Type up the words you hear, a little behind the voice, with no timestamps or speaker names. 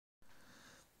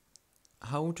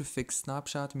how to fix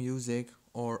Snapchat music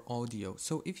or audio.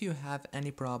 So if you have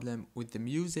any problem with the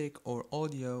music or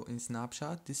audio in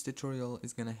Snapchat, this tutorial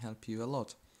is gonna help you a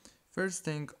lot. First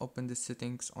thing, open the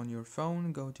settings on your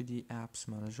phone, go to the apps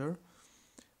manager.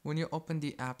 When you open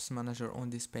the apps manager on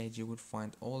this page, you will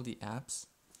find all the apps.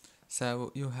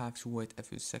 So you have to wait a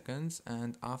few seconds,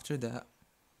 and after that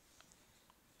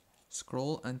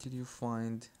scroll until you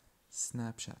find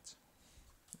Snapchat.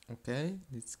 Okay,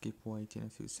 let's keep waiting a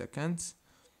few seconds,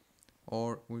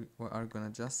 or we are gonna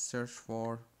just search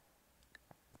for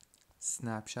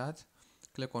Snapchat.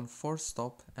 Click on force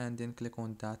stop and then click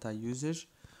on data usage.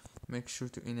 Make sure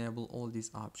to enable all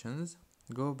these options.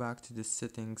 Go back to the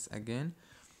settings again,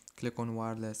 click on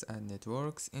wireless and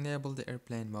networks, enable the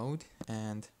airplane mode,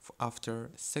 and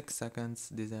after 6 seconds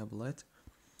disable it.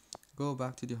 Go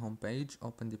back to the home page,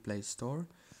 open the Play Store,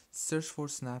 search for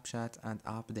Snapchat and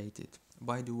update it.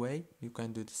 By the way, you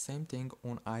can do the same thing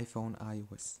on iPhone,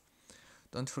 iOS.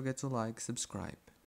 Don't forget to like, subscribe.